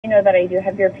You know that I do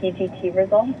have your PGT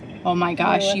results. Oh my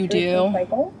gosh, you do?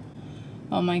 Cycle.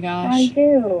 Oh my gosh. I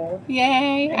do.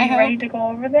 Yay. Are you ready to go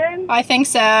over them? I think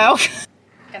so.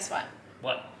 Guess what?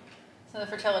 What? So the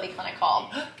fertility clinic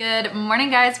called. Good morning,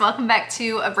 guys. Welcome back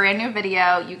to a brand new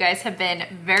video. You guys have been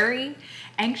very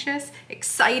anxious,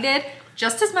 excited,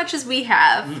 just as much as we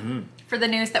have for the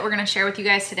news that we're gonna share with you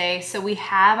guys today. So we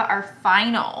have our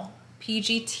final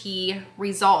PGT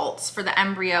results for the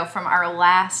embryo from our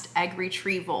last egg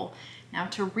retrieval. Now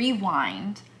to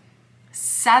rewind,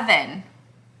 7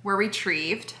 were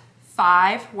retrieved,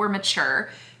 5 were mature,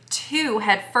 2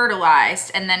 had fertilized,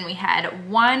 and then we had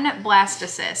 1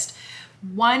 blastocyst,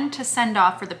 1 to send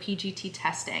off for the PGT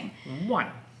testing. 1.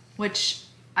 Which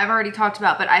I've already talked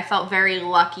about, but I felt very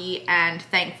lucky and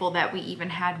thankful that we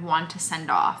even had 1 to send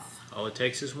off. All it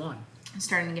takes is 1. I'm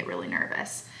starting to get really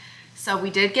nervous. So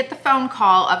we did get the phone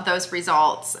call of those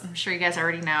results. I'm sure you guys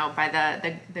already know by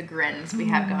the grins we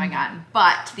have going on.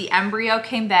 But the embryo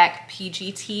came back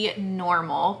PGT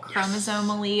normal,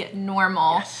 chromosomally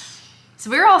normal. Yes.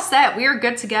 So we were all set. We were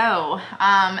good to go.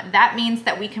 That means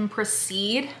that we can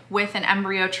proceed with an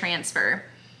embryo transfer.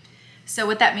 So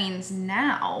what that means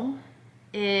now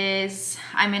is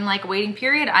I'm in like a waiting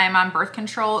period. I am on birth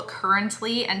control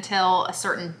currently until a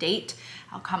certain date.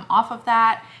 I'll come off of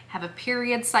that, have a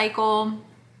period cycle,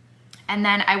 and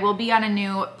then I will be on a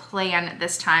new plan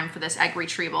this time for this egg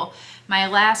retrieval. My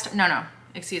last, no,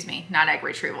 excuse me, not egg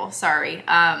retrieval, sorry.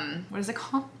 What is it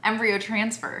called? Embryo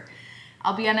transfer.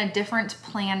 I'll be on a different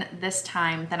plan this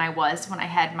time than I was when I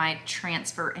had my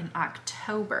transfer in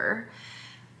October.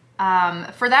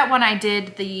 For that one, I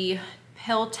did the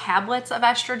pill tablets of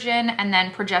estrogen and then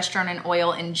progesterone and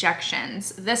oil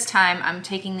injections. This time I'm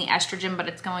taking the estrogen, but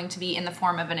it's going to be in the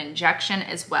form of an injection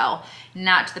as well,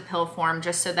 not the pill form,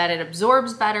 just so that it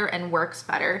absorbs better and works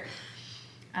better.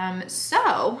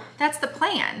 So that's the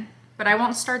plan, but I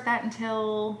won't start that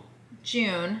until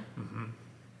June.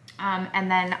 And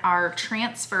then our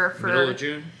transfer for— Middle of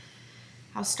June?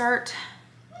 I'll start—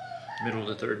 Middle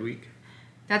of the 3rd week?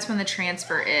 That's when the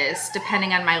transfer is,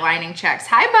 depending on my lining checks.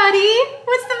 Hi, buddy.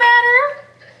 What's the matter?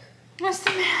 What's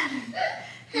the matter?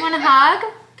 You want a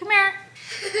hug? Come here.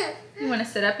 You want to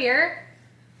sit up here?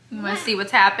 You want to see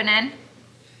what's happening?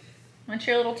 Want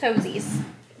your little toesies?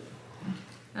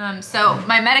 So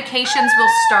my medications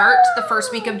will start the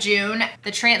first week of June.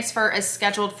 The transfer is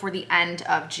scheduled for the end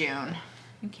of June.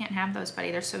 You can't have those,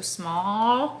 buddy. They're so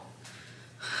small.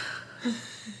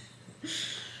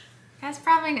 That's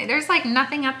probably— there's like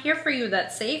nothing up here for you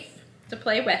that's safe to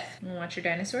play with. You wanna watch your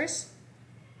dinosaurs?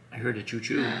 I heard a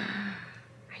choo-choo.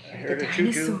 I heard the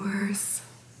dinosaurs.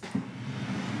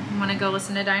 You wanna go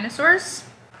listen to dinosaurs?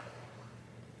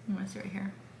 He wants to sit right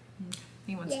here.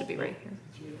 He wants to be right here.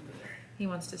 He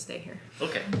wants to stay here.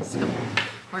 Okay. So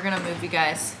we're gonna move you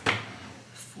guys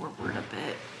forward a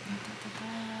bit.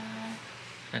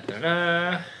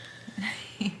 Da-da-da.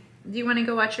 Do you wanna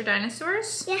go watch your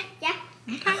dinosaurs? Yeah.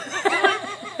 Okay.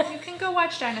 You can go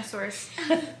watch dinosaurs.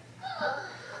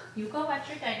 You go watch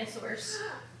your dinosaurs.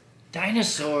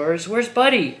 Dinosaurs? Where's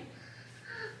Buddy?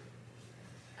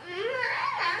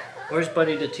 Where's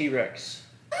Buddy the T-Rex?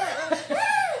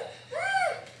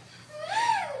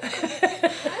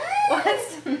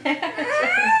 What's the matter?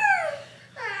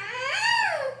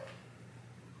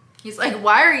 He's like,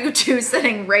 why are you two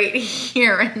sitting right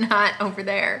here and not over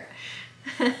there?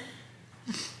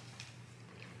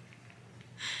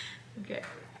 Okay,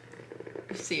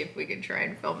 let's see if we can try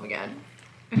and film again.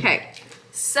 Okay,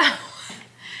 so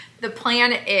the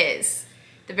plan is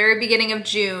the very beginning of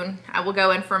June, I will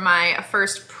go in for my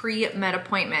first pre-med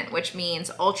appointment, which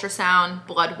means ultrasound,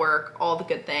 blood work, all the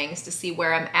good things to see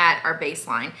where I'm at our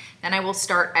baseline. Then I will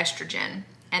start estrogen.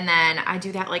 And then I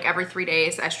do that like every 3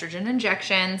 days, estrogen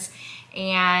injections.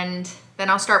 And then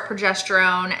I'll start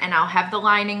progesterone and I'll have the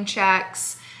lining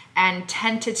checks, and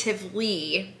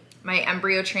tentatively my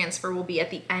embryo transfer will be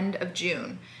at the end of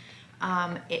June.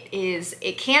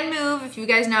 It can move, if you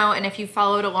guys know, and if you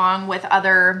followed along with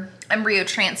other embryo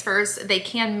transfers, they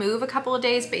can move a couple of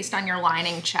days based on your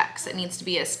lining checks. It needs to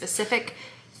be a specific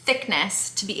thickness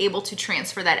to be able to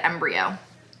transfer that embryo.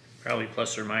 Probably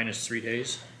plus or minus 3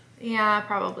 days. Yeah,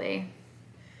 probably.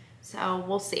 So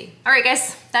we'll see. All right,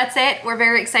 guys, that's it. We're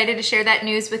very excited to share that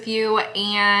news with you,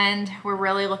 and we're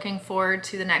really looking forward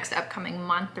to the next upcoming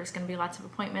month. There's gonna be lots of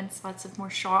appointments, lots of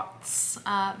more shots,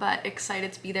 but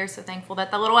excited to be there. So thankful that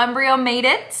the little embryo made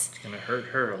it. It's gonna hurt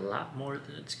her a lot more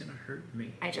than it's gonna hurt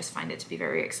me. I just find it to be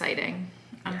very exciting.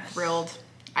 I'm Yes. thrilled.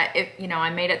 I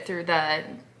made it through the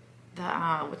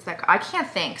what's that? I can't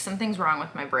think. Something's wrong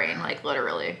with my brain, like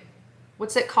literally.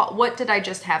 What's it called? What did I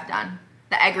just have done?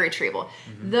 the egg retrieval.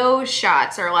 Those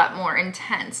shots are a lot more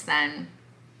intense than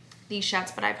these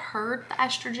shots, but I've heard the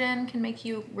estrogen can make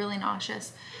you really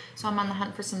nauseous. So I'm on the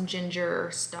hunt for some ginger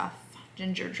stuff,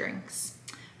 ginger drinks.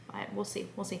 But we'll see,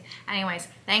 we'll see. Anyways,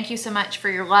 thank you so much for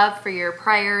your love, for your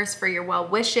prayers, for your well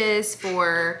wishes,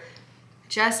 for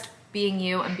just being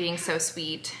you and being so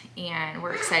sweet. And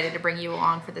we're excited to bring you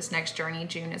along for this next journey.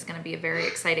 June is gonna be a very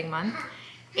exciting month.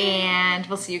 And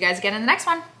we'll see you guys again in the next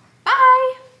one.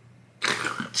 Bye.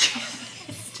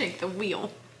 Let's take the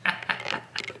wheel.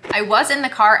 I was in the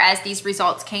car as these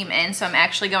results came in, so I'm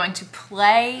actually going to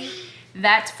play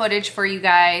that footage for you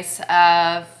guys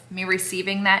of me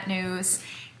receiving that news.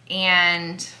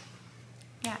 And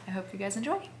yeah, I hope you guys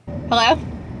enjoy. Hello?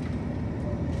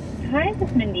 Hi, this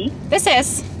is Mindy. This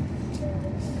is.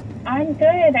 I'm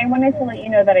good. I wanted to let you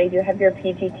know that I do have your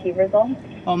PGT results.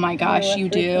 Oh my gosh, you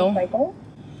do? Cycle.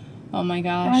 Oh my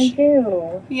gosh. I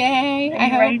do. Yay. Are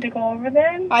you ready to go over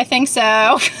them? I think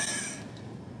so.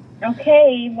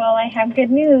 Okay, well, I have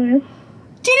good news.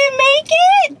 Did it make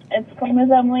it? It's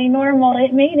chromosomally normal.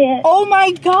 It made it. Oh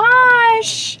my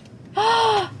gosh.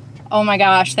 Oh my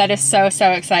gosh, that is so,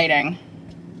 so exciting.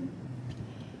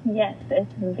 Yes,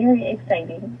 it's very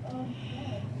exciting.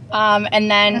 And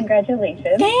then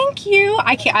congratulations. Thank you.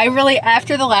 I really,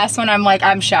 after the last one, I'm like,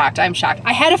 I'm shocked.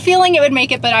 I had a feeling it would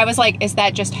make it, but I was like, is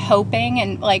that just hoping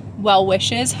and like well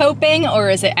wishes hoping, or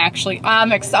is it actually, oh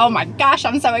my gosh,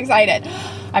 I'm so excited.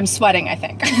 I'm sweating, I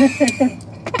think.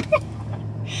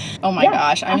 Oh my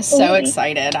gosh, I'm absolutely. so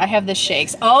excited. I have the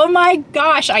shakes. Oh my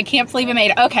gosh, I can't believe it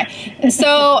made it. Okay,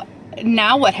 so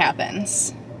now what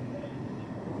happens?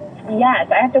 Yes,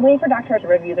 I have to wait for doctor to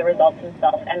review the results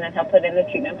himself, and then he'll put in the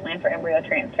treatment plan for embryo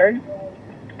transfer.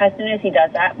 As soon as he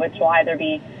does that, which will either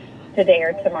be today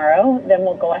or tomorrow, then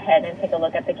we'll go ahead and take a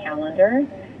look at the calendar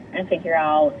and figure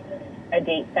out a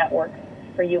date that works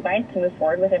for you guys to move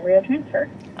forward with embryo transfer.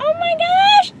 Oh my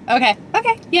gosh!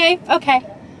 Okay, yay, okay.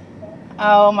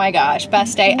 Oh my gosh,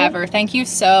 best day ever. Thank you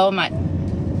so much.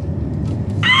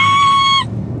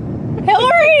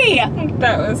 Hillary!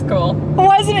 That was cool.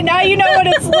 Wasn't it? Now you know what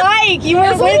it's like. You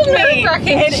were with me.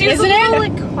 She was a little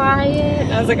like quiet.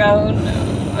 I was like, oh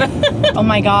no. Oh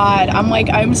my God. I'm like,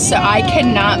 I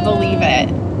cannot believe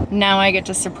it. Now I get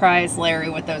to surprise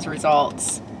Larry with those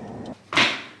results.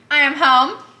 I am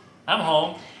home. I'm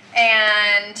home.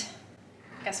 And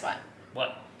guess what?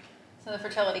 What? So the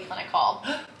fertility clinic called.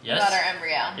 Yes? About our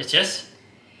embryo. It's just?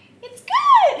 It's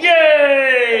good!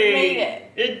 Yay! It made it.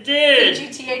 It did!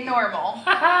 PGTA normal.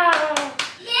 Ha ha!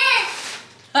 Yes!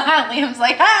 Liam's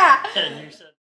like, ha! And you said